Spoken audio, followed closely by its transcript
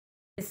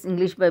This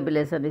English Bible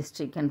lesson is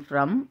taken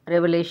from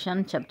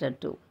Revelation chapter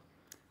 2.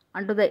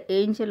 Unto the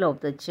angel of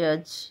the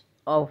church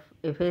of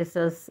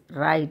Ephesus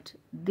write,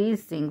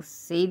 These things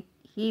saith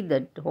he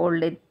that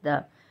holdeth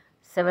the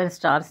 7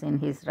 stars in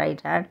his right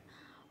hand,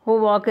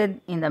 who walketh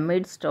in the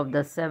midst of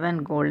the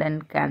 7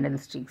 golden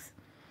candlesticks.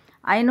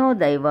 I know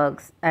thy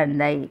works, and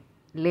thy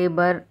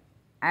labor,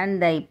 and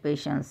thy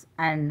patience,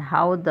 and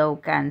how thou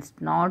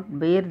canst not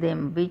bear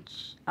them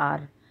which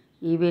are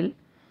evil,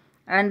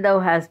 and thou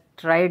hast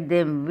tried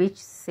them which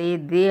say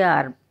they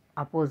are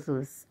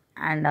apostles,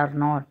 and are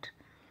not,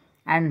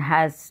 and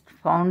hast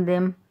found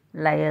them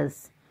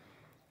liars,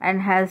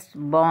 and hast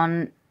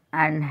borne,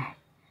 and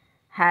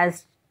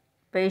hast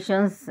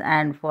patience,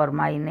 and for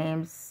my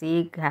name's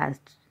sake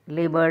hast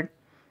labored,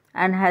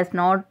 and hast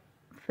not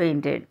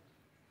fainted.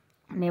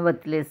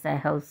 Nevertheless, I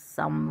have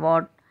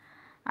somewhat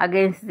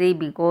against thee,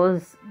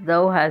 because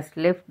thou hast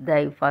left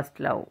thy first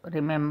love.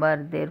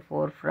 Remember,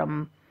 therefore,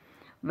 from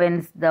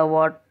whence thou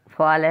art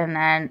fallen,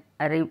 and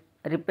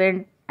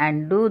repent,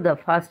 and do the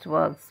first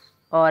works,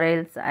 or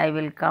else I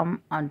will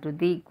come unto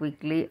thee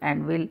quickly,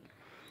 and will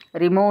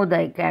remove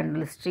thy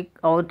candlestick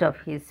out of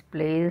his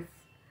place,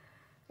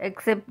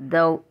 except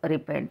thou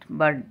repent.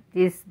 But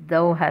this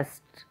thou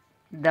hast,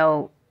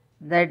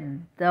 that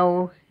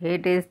thou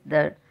hatest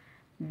the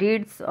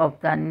deeds of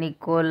the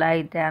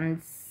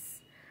Nicolaitans,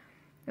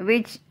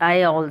 which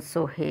I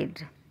also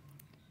hate.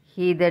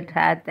 He that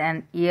hath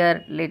an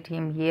ear, let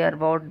him hear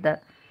what the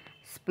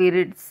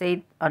Spirit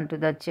saith unto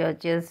the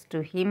churches.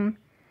 To him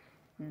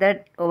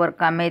that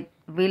overcometh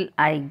will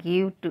I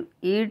give to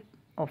eat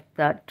of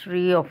the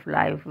tree of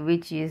life,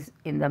 which is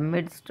in the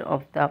midst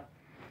of the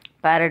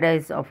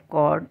paradise of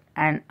God.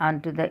 And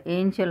unto the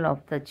angel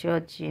of the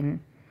church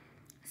in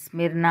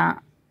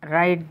Smyrna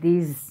write,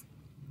 These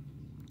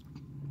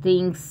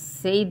things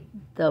saith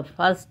the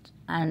first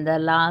and the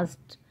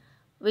last,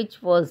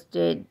 which was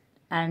dead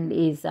and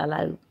is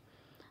alive.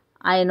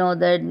 I know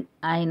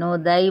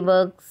thy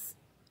works,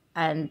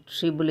 and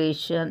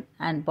tribulation,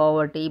 and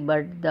poverty,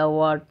 but thou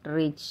art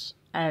rich.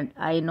 And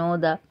I know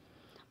the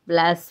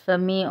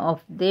blasphemy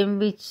of them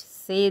which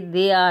say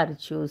they are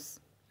Jews,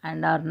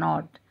 and are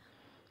not,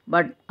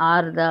 but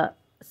are the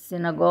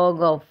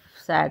synagogue of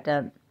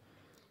Satan.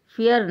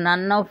 Fear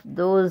none of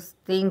those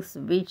things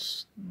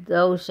which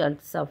thou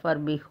shalt suffer.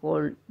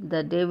 Behold,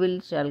 the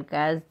devil shall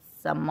cast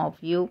some of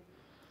you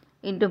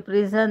into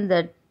prison,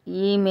 that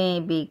ye may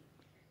be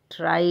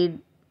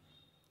tried,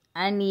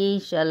 and ye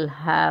shall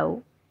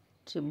have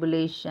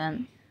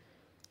tribulation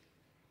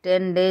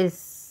 10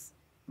 days.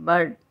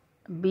 But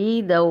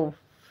be thou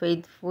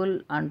faithful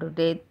unto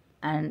death,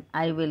 and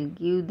I will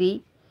give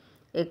thee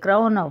a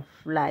crown of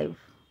life.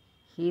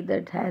 He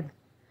that hath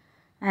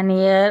an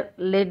ear,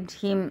 let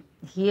him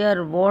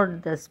hear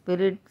what the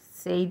Spirit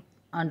saith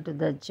unto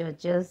the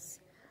churches.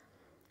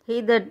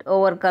 He that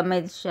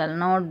overcometh shall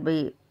not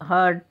be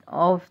hurt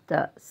of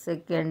the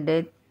second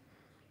death.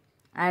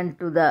 And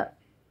to the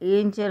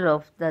angel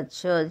of the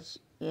church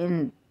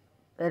in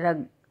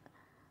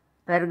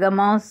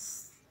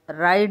Pergamos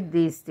write,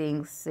 These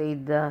things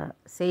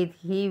saith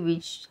he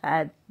which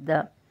hath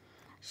the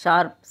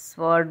sharp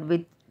sword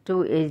with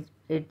 2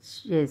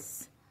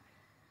 edges.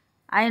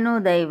 I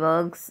know thy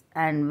works,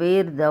 and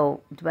where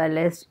thou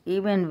dwellest,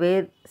 even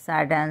where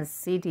Satan's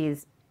seat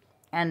is,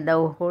 and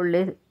thou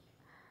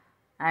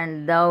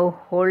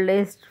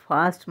holdest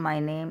fast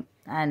my name,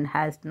 and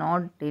hast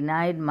not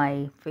denied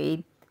my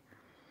faith,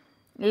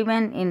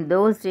 even in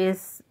those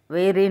days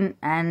wherein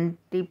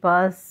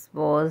Antipas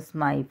was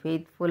my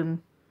faithful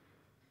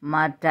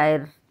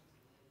martyr,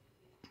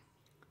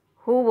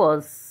 who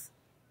was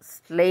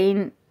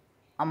slain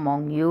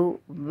among you,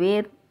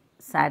 where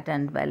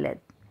Satan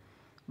dwelleth.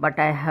 But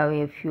I have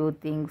a few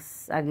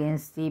things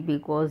against thee,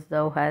 because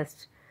thou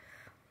hast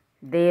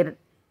there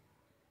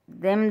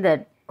them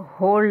that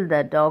hold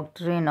the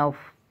doctrine of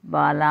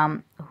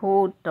Balaam,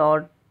 who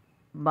taught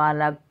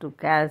Balak to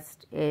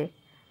cast a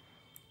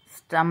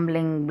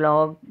stumbling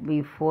block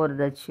before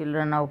the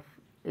children of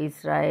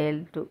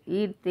Israel, to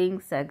eat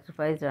things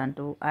sacrificed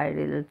unto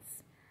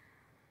idols,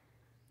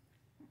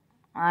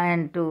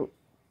 and to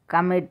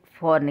commit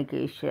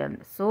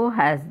fornication. So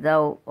hast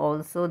thou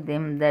also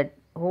them that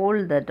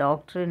hold the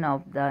doctrine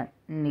of the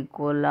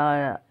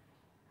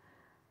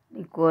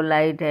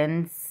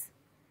Nicolaitans,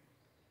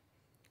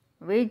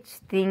 which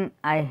thing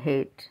I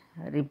hate.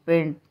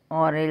 Repent,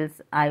 or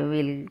else I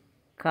will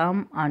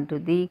come unto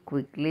thee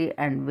quickly,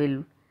 and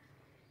will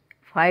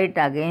fight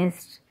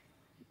against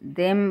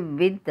them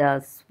with the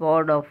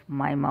sword of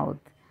my mouth.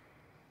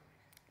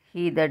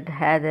 He that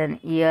hath an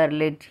ear,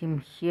 let him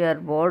hear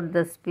what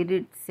the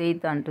Spirit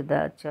saith unto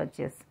the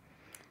churches.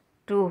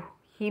 To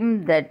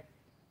him that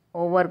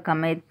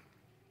overcometh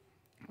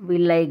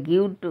will I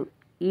give to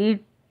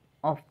eat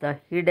of the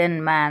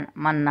hidden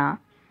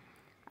manna,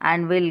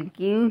 and will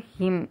give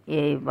him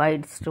a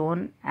white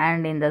stone,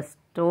 and in the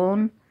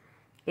stone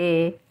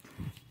a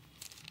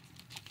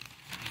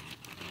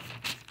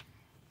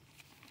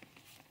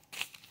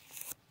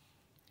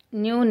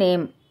new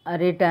name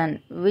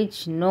written,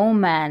 which no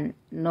man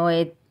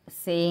knoweth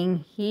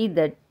saying, He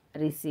that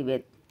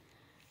receiveth.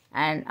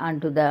 And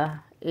unto the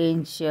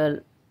angel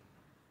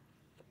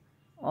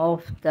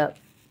of the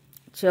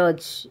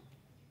church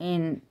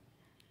in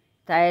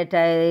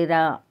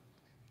Thyatira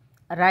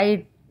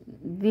write,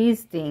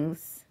 These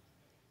things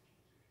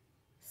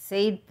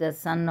saith the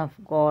Son of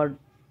God,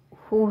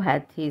 who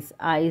hath his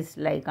eyes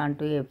like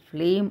unto a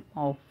flame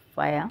of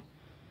fire,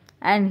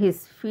 and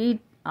his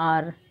feet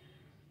are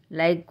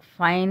like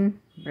fine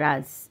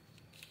brass.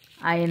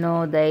 I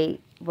know thy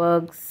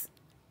works,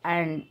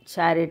 and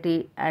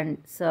charity, and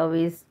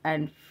service,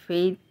 and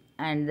faith,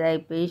 and thy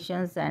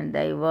patience, and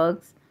thy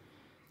works,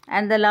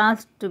 and the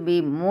last to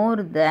be more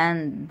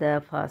than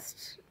the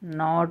first.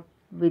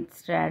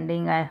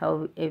 Notwithstanding, I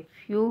have a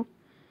few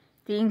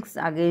things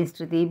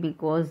against thee,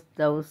 because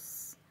thou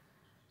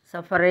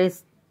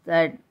sufferest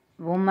that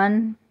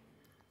woman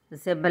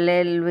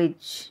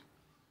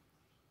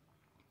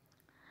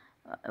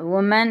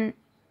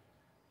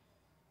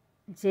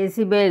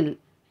Jezebel,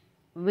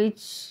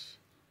 which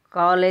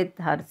calleth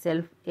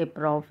herself a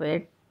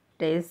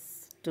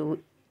prophetess, to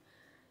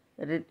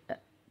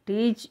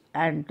teach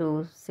and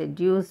to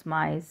seduce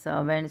my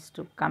servants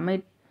to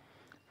commit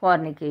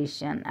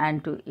fornication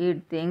and to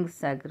eat things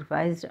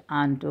sacrificed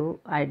unto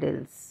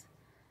idols.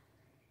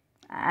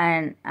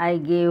 And I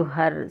gave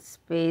her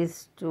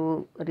space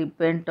to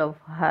repent of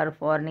her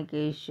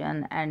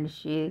fornication, and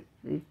she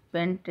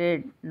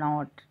repented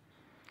not.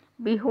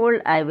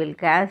 Behold, I will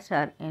cast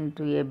her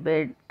into a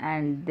bed,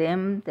 and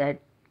them that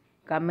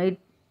commit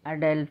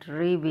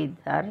adultery with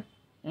her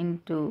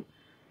into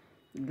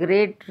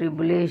great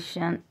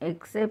tribulation,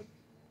 except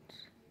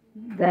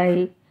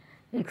they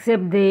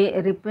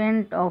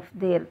repent of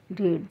their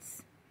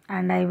deeds.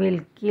 And I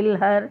will kill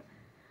her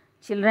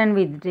children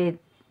with death,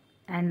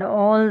 and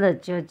all the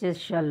churches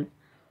shall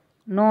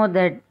know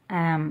that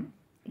I am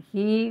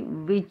he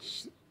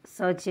which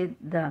searcheth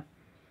the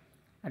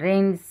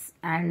reins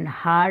and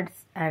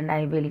hearts, and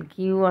I will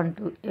give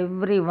unto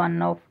every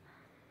one of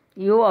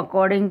you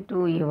according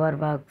to your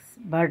works.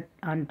 But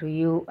unto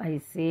you I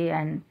say,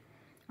 and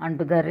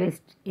unto the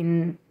rest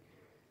in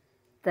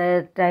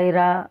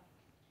Thyatira,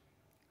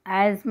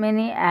 as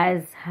many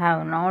as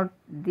have not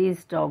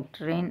this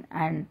doctrine,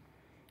 and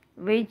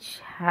which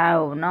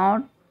have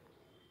not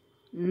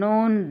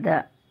known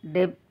the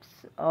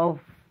depths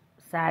of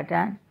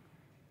Satan,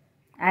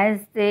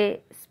 as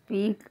they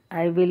speak,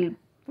 I will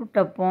put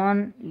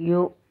upon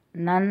you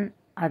none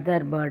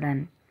other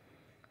burden,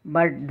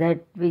 but that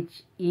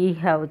which ye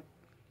have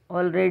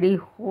already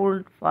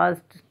hold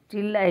fast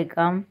till I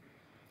come.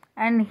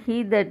 And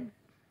he that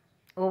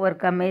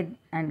overcometh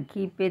and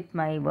keepeth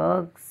my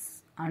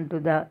works unto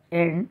the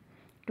end,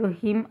 to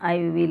him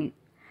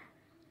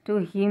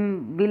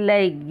will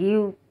I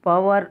give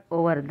power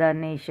over the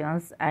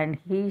nations, and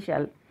he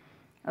shall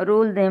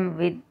rule them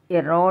with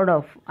a rod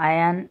of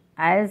iron,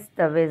 as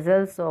the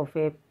vessels of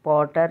a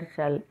potter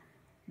shall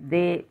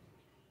they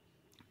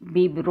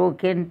be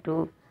broken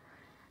to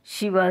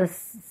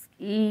shivers,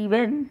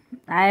 even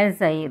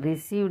as I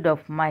received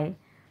of my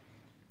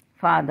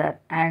Father.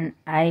 And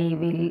I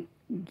will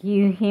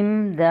give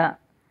him the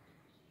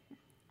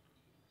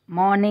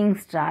morning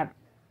star.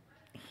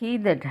 He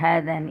that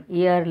hath an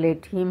ear,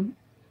 let him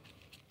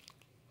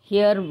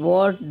hear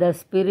what the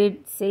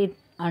Spirit saith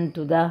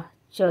unto the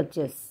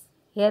churches.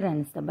 Here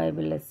ends the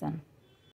Bible lesson.